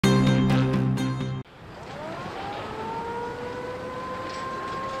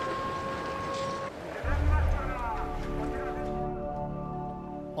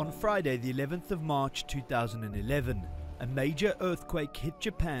Friday, the 11th of March 2011, a major earthquake hit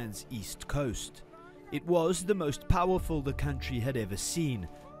Japan's east coast. It was the most powerful the country had ever seen.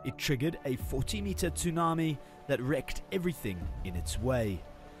 It triggered a 40-meter tsunami that wrecked everything in its way.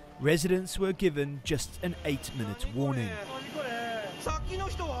 Residents were given just an 8-minute warning.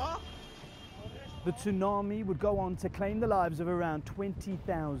 The tsunami would go on to claim the lives of around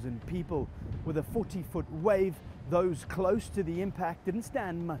 20,000 people. With a 40-foot wave, those close to the impact didn't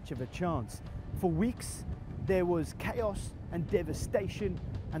stand much of a chance. For weeks, there was chaos and devastation,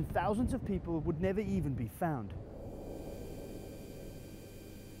 and thousands of people would never even be found.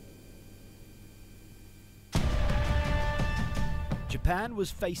 Japan was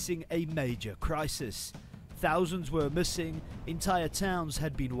facing a major crisis. Thousands were missing, entire towns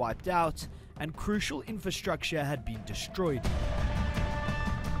had been wiped out, and crucial infrastructure had been destroyed.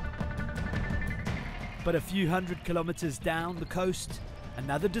 But a few hundred kilometers down the coast,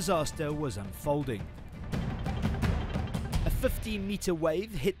 another disaster was unfolding. A 15-meter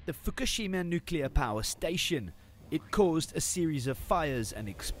wave hit the Fukushima nuclear power station. It caused a series of fires and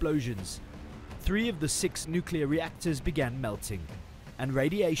explosions. 3 of the 6 nuclear reactors began melting, and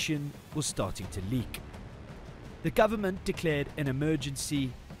radiation was starting to leak. The government declared an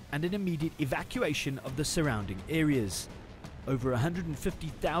emergency and an immediate evacuation of the surrounding areas. Over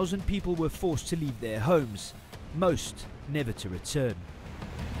 150,000 people were forced to leave their homes, most never to return.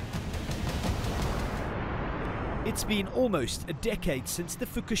 It's been almost a decade since the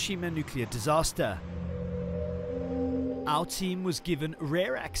Fukushima nuclear disaster. Our team was given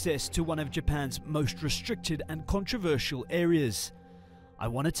rare access to one of Japan's most restricted and controversial areas. I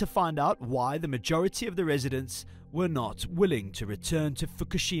wanted to find out why the majority of the residents were not willing to return to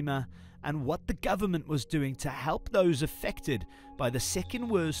Fukushima and what the government was doing to help those affected by the second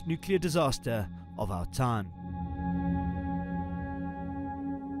worst nuclear disaster of our time.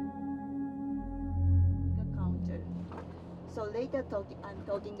 So later I'm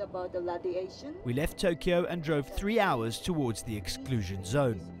talking about the radiation. We left Tokyo and drove 3 hours towards the exclusion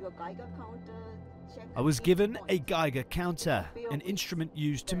zone. I was given a Geiger counter, an instrument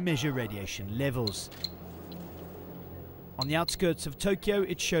used to measure radiation levels. On the outskirts of Tokyo,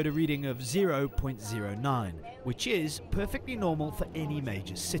 it showed a reading of 0.09, which is perfectly normal for any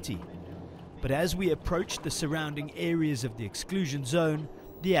major city. But as we approached the surrounding areas of the exclusion zone,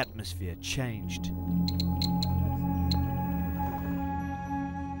 the atmosphere changed.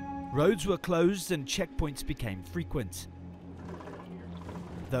 Roads were closed and checkpoints became frequent.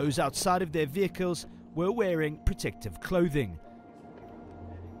 Those outside of their vehicles were wearing protective clothing.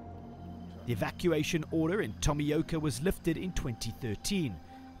 The evacuation order in Tomioka was lifted in 2013,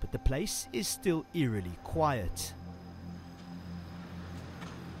 but the place is still eerily quiet.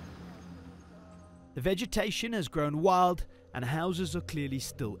 The vegetation has grown wild and houses are clearly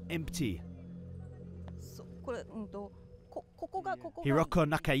still empty. Hiroko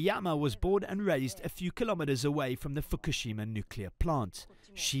Nakayama was born and raised a few kilometers away from the Fukushima nuclear plant.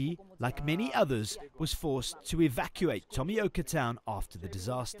 She, like many others, was forced to evacuate Tomioka town after the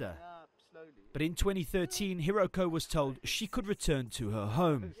disaster. But in 2013, Hiroko was told she could return to her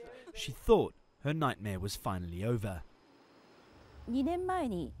home. She thought her nightmare was finally over.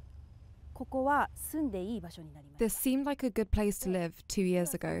 This seemed like a good place to live 2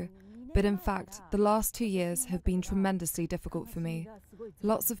 years ago. But in fact, the last 2 years have been tremendously difficult for me.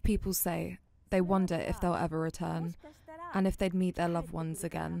 Lots of people say they wonder if they'll ever return, and if they'd meet their loved ones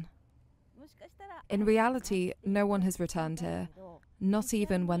again. In reality, no one has returned here, not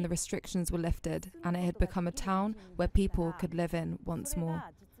even when the restrictions were lifted and it had become a town where people could live in once more,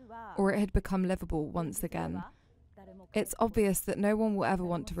 or it had become livable once again. It's obvious that no one will ever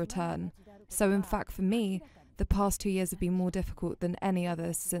want to return, so in fact for me, the past 2 years have been more difficult than any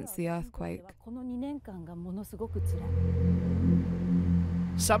others since the earthquake.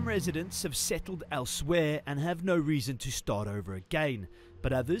 Some residents have settled elsewhere and have no reason to start over again,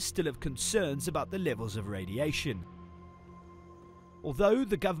 but others still have concerns about the levels of radiation. Although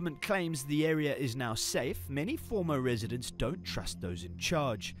the government claims the area is now safe, many former residents don't trust those in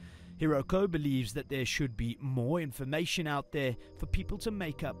charge. Hiroko believes that there should be more information out there for people to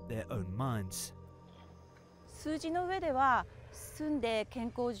make up their own minds. The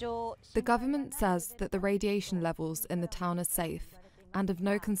government says that the radiation levels in the town are safe and of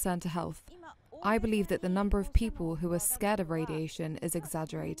no concern to health. I believe that the number of people who are scared of radiation is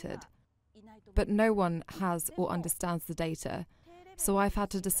exaggerated. But no one has or understands the data, so I've had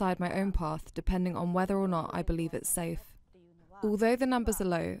to decide my own path depending on whether or not I believe it's safe. Although the numbers are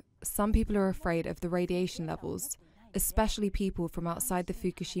low, some people are afraid of the radiation levels, especially people from outside the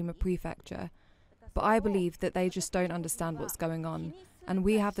Fukushima prefecture. But I believe that they just don't understand what's going on, and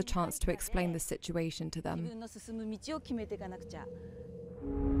we have the chance to explain the situation to them.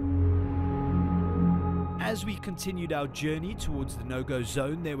 As we continued our journey towards the no-go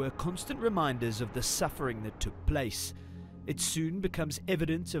zone, there were constant reminders of the suffering that took place. It soon becomes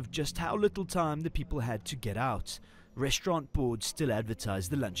evident of just how little time the people had to get out. Restaurant boards still advertise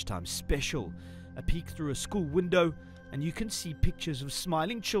the lunchtime special. A peek through a school window, and you can see pictures of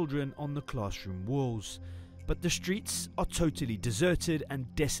smiling children on the classroom walls. But the streets are totally deserted and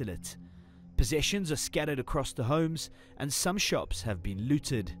desolate. Possessions are scattered across the homes, and some shops have been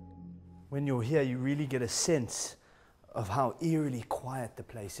looted. When you're here, you really get a sense of how eerily quiet the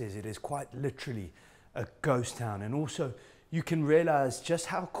place is. It is quite literally a ghost town. And also, you can realize just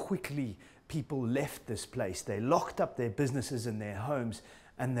how quickly people left this place. They locked up their businesses and their homes,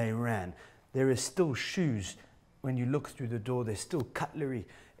 and they ran. There is still shoes. When you look through the door, there's still cutlery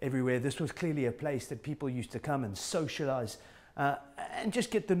everywhere. This was clearly a place that people used to come and socialize and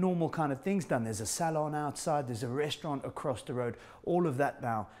just get the normal kind of things done. There's a salon outside, there's a restaurant across the road. All of that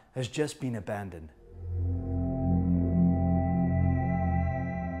now has just been abandoned.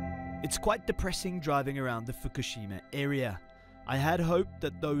 It's quite depressing driving around the Fukushima area. I had hoped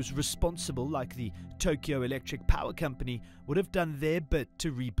that those responsible, like the Tokyo Electric Power Company, would have done their bit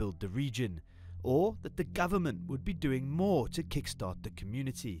to rebuild the region, or that the government would be doing more to kickstart the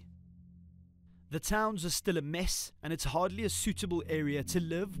community. The towns are still a mess, and it's hardly a suitable area to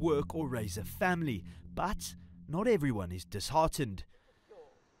live, work or raise a family, but not everyone is disheartened.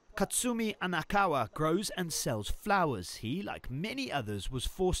 Katsumi Anakawa grows and sells flowers. He, like many others, was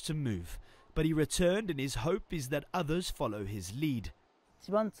forced to move, but he returned, and his hope is that others follow his lead.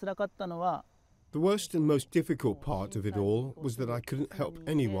 The worst and most difficult part of it all was that I couldn't help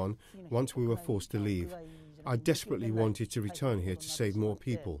anyone once we were forced to leave. I desperately wanted to return here to save more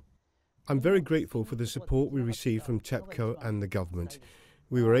people. I'm very grateful for the support we received from TEPCO and the government.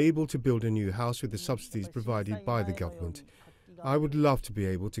 We were able to build a new house with the subsidies provided by the government. I would love to be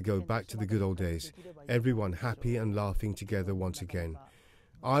able to go back to the good old days, everyone happy and laughing together once again.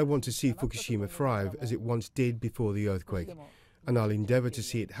 I want to see Fukushima thrive as it once did before the earthquake, and I'll endeavour to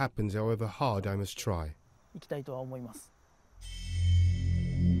see it happen however hard I must try.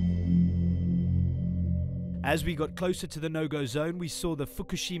 As we got closer to the no-go zone, we saw the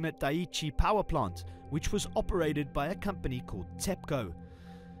Fukushima Daiichi power plant, which was operated by a company called TEPCO.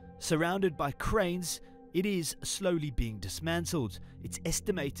 Surrounded by cranes, it is slowly being dismantled. It's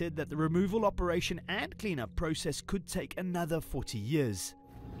estimated that the removal operation and cleanup process could take another 40 years.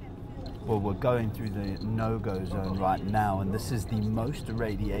 Well, we're going through the no-go zone right now, and this is the most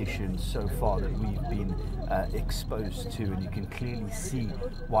radiation so far that we've been exposed to, and you can clearly see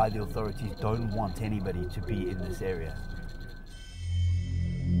why the authorities don't want anybody to be in this area.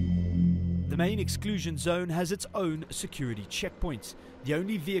 The main exclusion zone has its own security checkpoints. The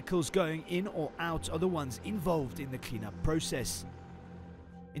only vehicles going in or out are the ones involved in the cleanup process.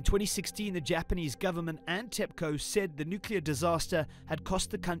 In 2016, the Japanese government and TEPCO said the nuclear disaster had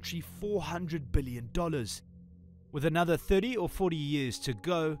cost the country $400 billion. With another 30 or 40 years to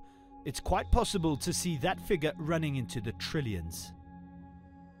go, it's quite possible to see that figure running into the trillions.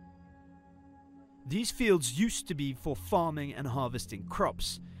 These fields used to be for farming and harvesting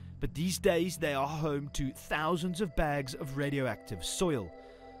crops, but these days they are home to thousands of bags of radioactive soil.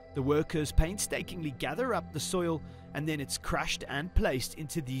 The workers painstakingly gather up the soil, and then it's crushed and placed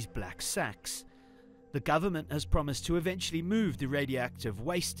into these black sacks. The government has promised to eventually move the radioactive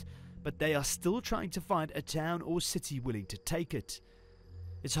waste, but they are still trying to find a town or city willing to take it.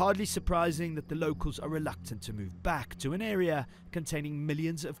 It's hardly surprising that the locals are reluctant to move back to an area containing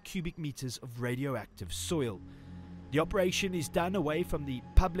millions of cubic meters of radioactive soil. The operation is done away from the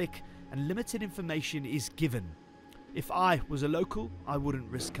public, and limited information is given. If I was a local, I wouldn't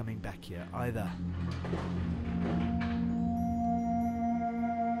risk coming back here either.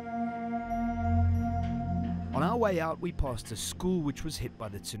 On our way out, we passed a school which was hit by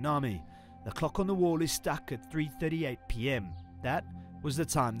the tsunami. The clock on the wall is stuck at 3:38 p.m. That was the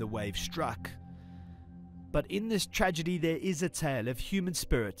time the wave struck. But in this tragedy, there is a tale of human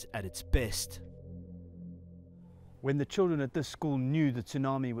spirit at its best. When the children at this school knew the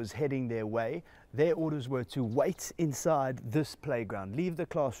tsunami was heading their way, their orders were to wait inside this playground, leave the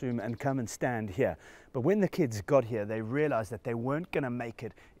classroom and come and stand here. But when the kids got here, they realized that they weren't going to make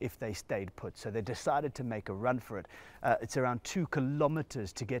it if they stayed put. So they decided to make a run for it. It's around 2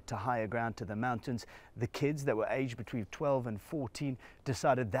 kilometers to get to higher ground, to the mountains. The kids that were aged between 12 and 14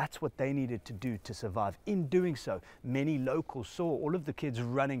 decided that's what they needed to do to survive. In doing so, many locals saw all of the kids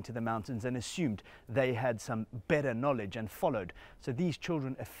running to the mountains and assumed they had some better knowledge and followed. So these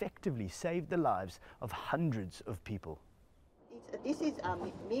children effectively saved the lives of hundreds of people. This is a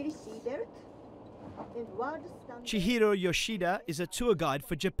Miri seabird. Chihiro Yoshida is a tour guide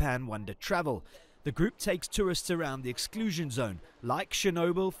for Japan Wonder Travel. The group takes tourists around the exclusion zone. Like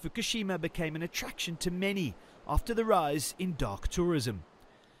Chernobyl, Fukushima became an attraction to many after the rise in dark tourism.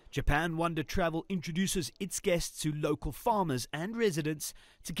 Japan Wonder Travel introduces its guests to local farmers and residents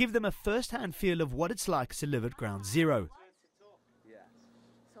to give them a first-hand feel of what it's like to live at Ground Zero.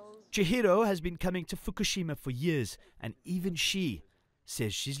 Chihiro has been coming to Fukushima for years, and even she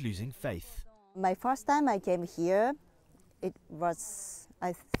says she's losing faith. My first time I came here, it was,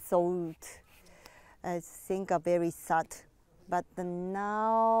 I think, very sad. But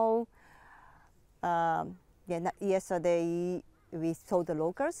now, yesterday we saw the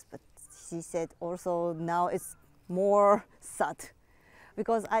locals, but she said also now it's more sad.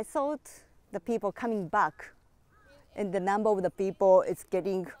 Because I thought the people coming back, and the number of the people is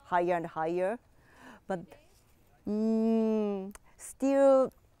getting higher and higher. But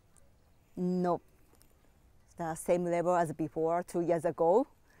still, not the same level as before 2 years ago.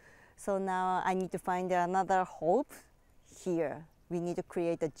 So now I need to find another hope here. We need to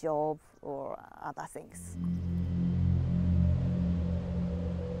create a job or other things.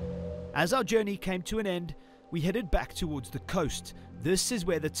 As our journey came to an end, we headed back towards the coast. This is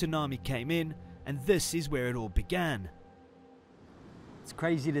where the tsunami came in, and this is where it all began. It's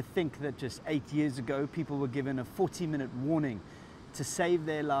crazy to think that just 8 years ago, people were given a 40-minute warning to save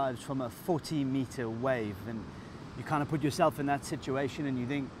their lives from a 40-meter wave. And you kind of put yourself in that situation and you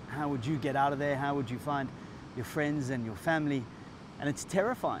think, how would you get out of there? How would you find your friends and your family? And it's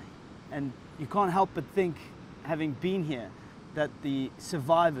terrifying. And you can't help but think, having been here, that the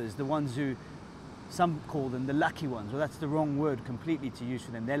survivors, the ones who some call them the lucky ones, well, that's the wrong word completely to use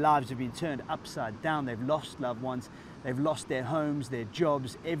for them. Their lives have been turned upside down. They've lost loved ones. They've lost their homes, their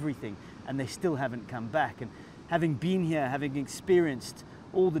jobs, everything, and they still haven't come back. And having been here, having experienced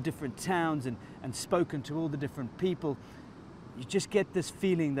all the different towns and spoken to all the different people, you just get this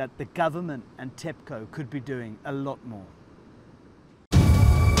feeling that the government and TEPCO could be doing a lot more.